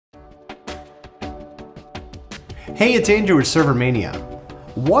Hey, it's Andrew with Server Mania.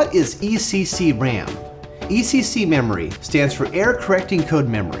 What is ECC RAM? ECC memory stands for Error Correcting Code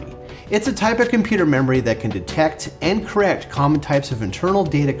Memory. It's a type of computer memory that can detect and correct common types of internal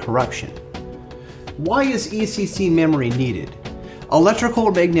data corruption. Why is ECC memory needed? Electrical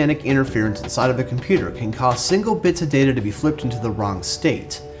or magnetic interference inside of a computer can cause single bits of data to be flipped into the wrong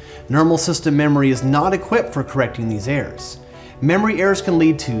state. Normal system memory is not equipped for correcting these errors. Memory errors can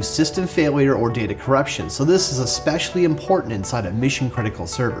lead to system failure or data corruption, so this is especially important inside of mission-critical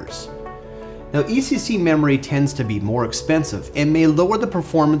servers. Now, ECC memory tends to be more expensive and may lower the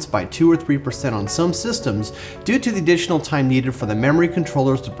performance by 2 or 3% on some systems due to the additional time needed for the memory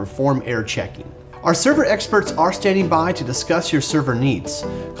controllers to perform error checking. Our server experts are standing by to discuss your server needs.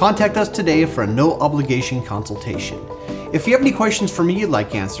 Contact us today for a no-obligation consultation. If you have any questions for me you'd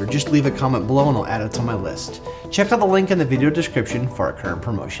like answered, just leave a comment below and I'll add it to my list. Check out the link in the video description for our current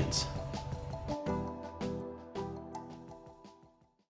promotions.